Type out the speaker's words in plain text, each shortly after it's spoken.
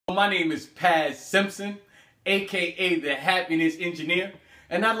My name is Paz Simpson, aka the Happiness Engineer,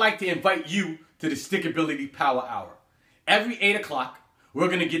 and I'd like to invite you to the Stickablilty Power Hour. Every 8 o'clock, we're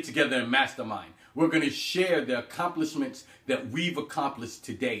going to get together and mastermind. We're going to share the accomplishments that we've accomplished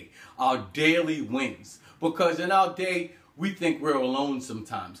today, our daily wins. Because in our day, we think we're alone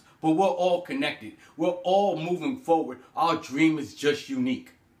sometimes, but we're all connected. We're all moving forward. Our dream is just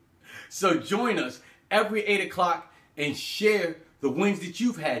unique. So join us every 8 o'clock and share the wins that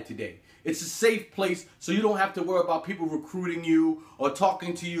you've had today. It's a safe place, so you don't have to worry about people recruiting you or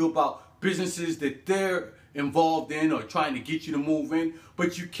talking to you about businesses that they're involved in or trying to get you to move in.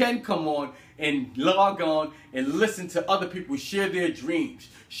 But you can come on and log on and listen to other people share their dreams,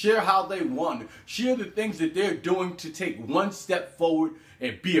 share how they won, share the things that they're doing to take one step forward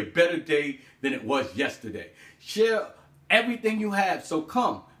and be a better day than it was yesterday. Share everything you have. So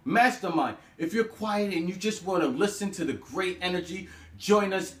come, mastermind. If you're quiet and you just want to listen to the great energy,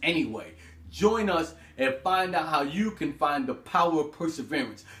 join us anyway. Join us and find out how you can find the power of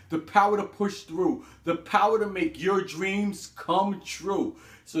perseverance, the power to push through, the power to make your dreams come true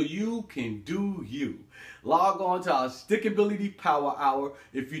so you can do you. Log on to our Stickablilty Power Hour.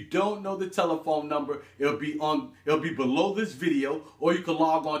 If you don't know the telephone number, it'll be below this video, or you can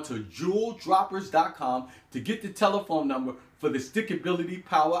log on to JewelDroppers.com to get the telephone number for the Stickablilty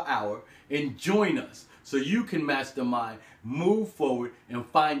Power Hour and join us so you can mastermind, move forward, and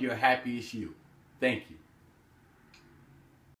find your happiest you. Thank you.